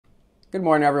Good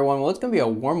morning, everyone. Well, it's going to be a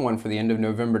warm one for the end of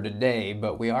November today,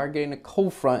 but we are getting a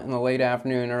cold front in the late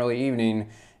afternoon, early evening,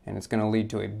 and it's going to lead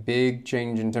to a big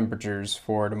change in temperatures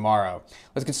for tomorrow.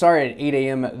 Let's get started at 8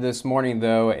 a.m. this morning,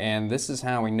 though, and this is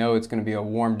how we know it's going to be a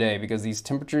warm day, because these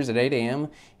temperatures at 8 a.m.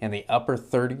 in the upper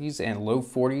 30s and low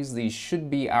 40s, these should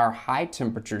be our high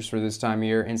temperatures for this time of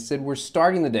year. Instead, we're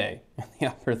starting the day in the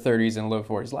upper 30s and low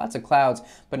 40s. Lots of clouds,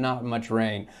 but not much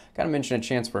rain. Got to mention a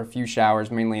chance for a few showers,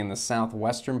 mainly in the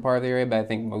southwestern part of the area, but I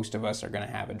think most of us are going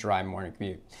to have a dry morning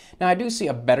commute. Now, I do see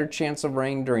a better chance of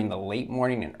rain during the late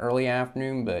morning and early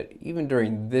afternoon, but even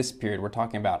during this period, we're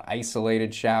talking about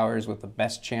isolated showers with the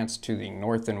best chance to the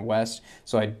north and west.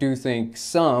 So I do think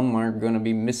some are going to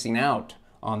be missing out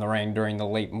on the rain during the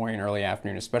late morning, early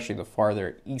afternoon, especially the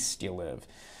farther east you live.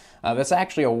 That's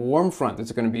actually a warm front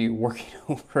that's going to be working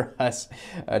over us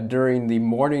during the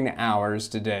morning hours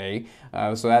today.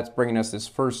 So that's bringing us this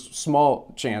first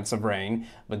small chance of rain.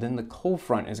 But then the cold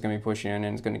front is going to be pushing in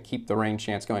and it's going to keep the rain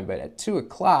chance going. But at 2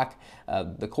 o'clock,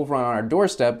 the cold front on our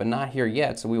doorstep, but not here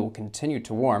yet. So we will continue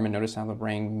to warm. And notice how the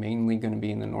rain mainly going to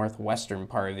be in the northwestern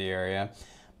part of the area.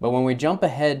 But when we jump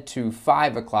ahead to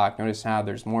 5 o'clock, notice how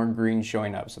there's more green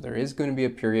showing up. So there is going to be a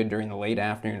period during the late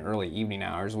afternoon, early evening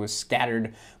hours with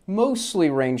scattered,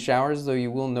 mostly rain showers, though you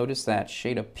will notice that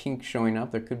shade of pink showing up.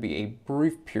 There could be a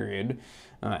brief period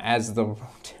as the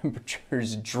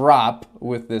temperatures drop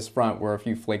with this front where a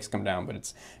few flakes come down, but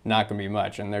it's not going to be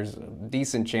much. And there's a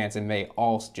decent chance it may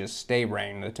all just stay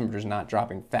rain. The temperature's not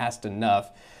dropping fast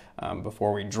enough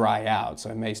before we dry out,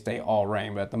 so it may stay all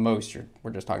rain, but at the most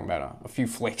we're just talking about a few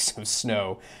flakes of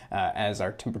snow as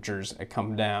our temperatures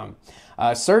come down.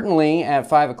 Certainly at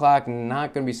 5 o'clock,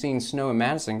 not going to be seeing snow in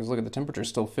Madison because look at the temperature,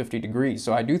 still 50 degrees.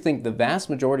 So I do think the vast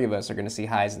majority of us are going to see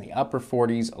highs in the upper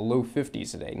 40s, low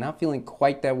 50s today. Not feeling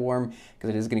quite that warm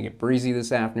because it is going to get breezy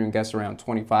this afternoon, gusts around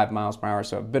 25 miles per hour,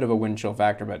 so a bit of a wind chill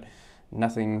factor, but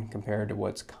nothing compared to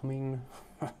what's coming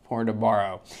for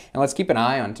tomorrow. And let's keep an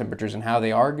eye on temperatures and how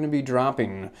they are going to be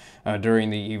dropping during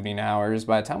the evening hours.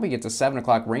 By the time we get to 7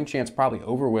 o'clock, rain chance probably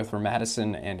over with for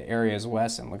Madison and areas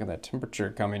west. And look at that temperature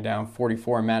coming down,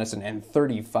 44 in Madison and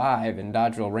 35 in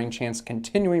Dodgeville. Rain chance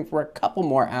continuing for a couple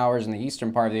more hours in the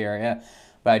eastern part of the area.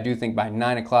 But I do think by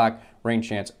 9 o'clock, rain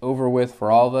chance over with for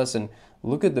all of us. And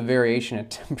look at the variation of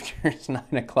temperatures 9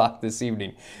 o'clock this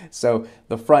evening. So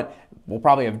the front will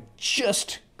probably have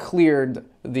just cleared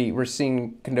the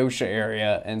Racine Kenosha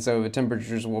area, and so the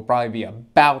temperatures will probably be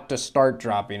about to start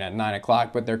dropping at 9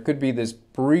 o'clock, but there could be this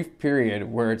brief period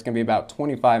where it's going to be about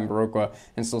 25 in Viroqua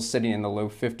and still sitting in the low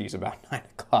 50s about 9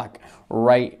 o'clock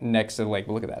right next to the lake.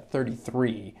 But look at that,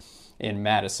 33 in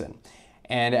Madison.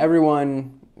 And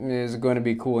everyone is going to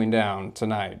be cooling down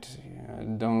tonight.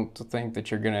 Don't think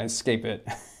that you're going to escape it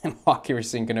and walk here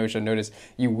in Kenosha. Notice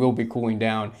you will be cooling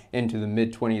down into the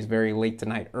mid-20s very late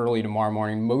tonight, early tomorrow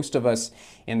morning. Most of us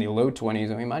in the low 20s,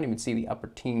 and we might even see the upper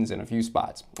teens in a few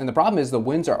spots. And the problem is the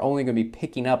winds are only going to be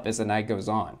picking up as the night goes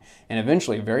on. And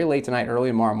eventually, very late tonight, early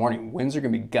tomorrow morning, winds are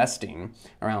going to be gusting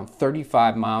around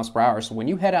 35 miles per hour. So when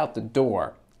you head out the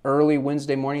door early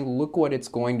Wednesday morning, look what it's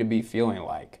going to be feeling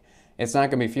like. It's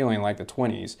not going to be feeling like the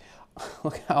 20s.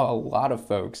 Look how a lot of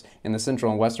folks in the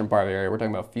central and western part of the area, we're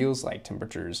talking about feels like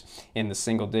temperatures in the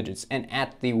single digits. And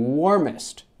at the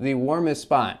warmest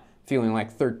spot, feeling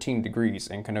like 13 degrees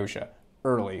in Kenosha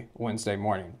early Wednesday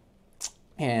morning.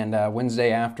 And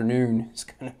Wednesday afternoon is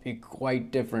going to be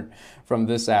quite different from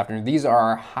this afternoon. These are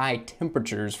our high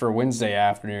temperatures for Wednesday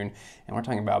afternoon, and we're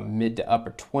talking about mid to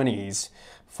upper 20s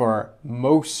for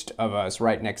most of us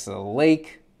right next to the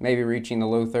lake. Maybe reaching the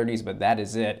low 30s, but that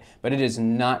is it. But it is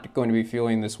not going to be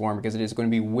feeling this warm because it is going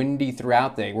to be windy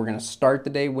throughout the day. We're going to start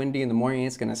the day windy in the morning.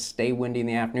 It's going to stay windy in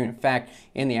the afternoon. In fact,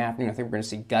 in the afternoon, I think we're going to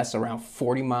see gusts around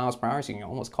 40 miles per hour. So you can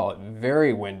almost call it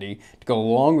very windy to go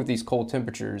along with these cold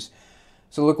temperatures.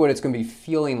 So look what it's going to be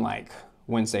feeling like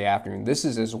Wednesday afternoon. This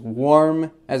is as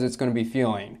warm as it's going to be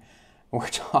feeling. We're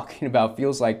talking about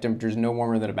feels like temperatures no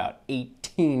warmer than about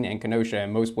 18 in Kenosha,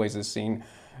 and most places seeing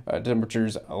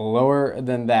temperatures lower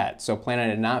than that. So plan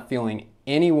on it not feeling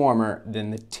any warmer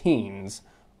than the teens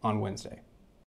on Wednesday.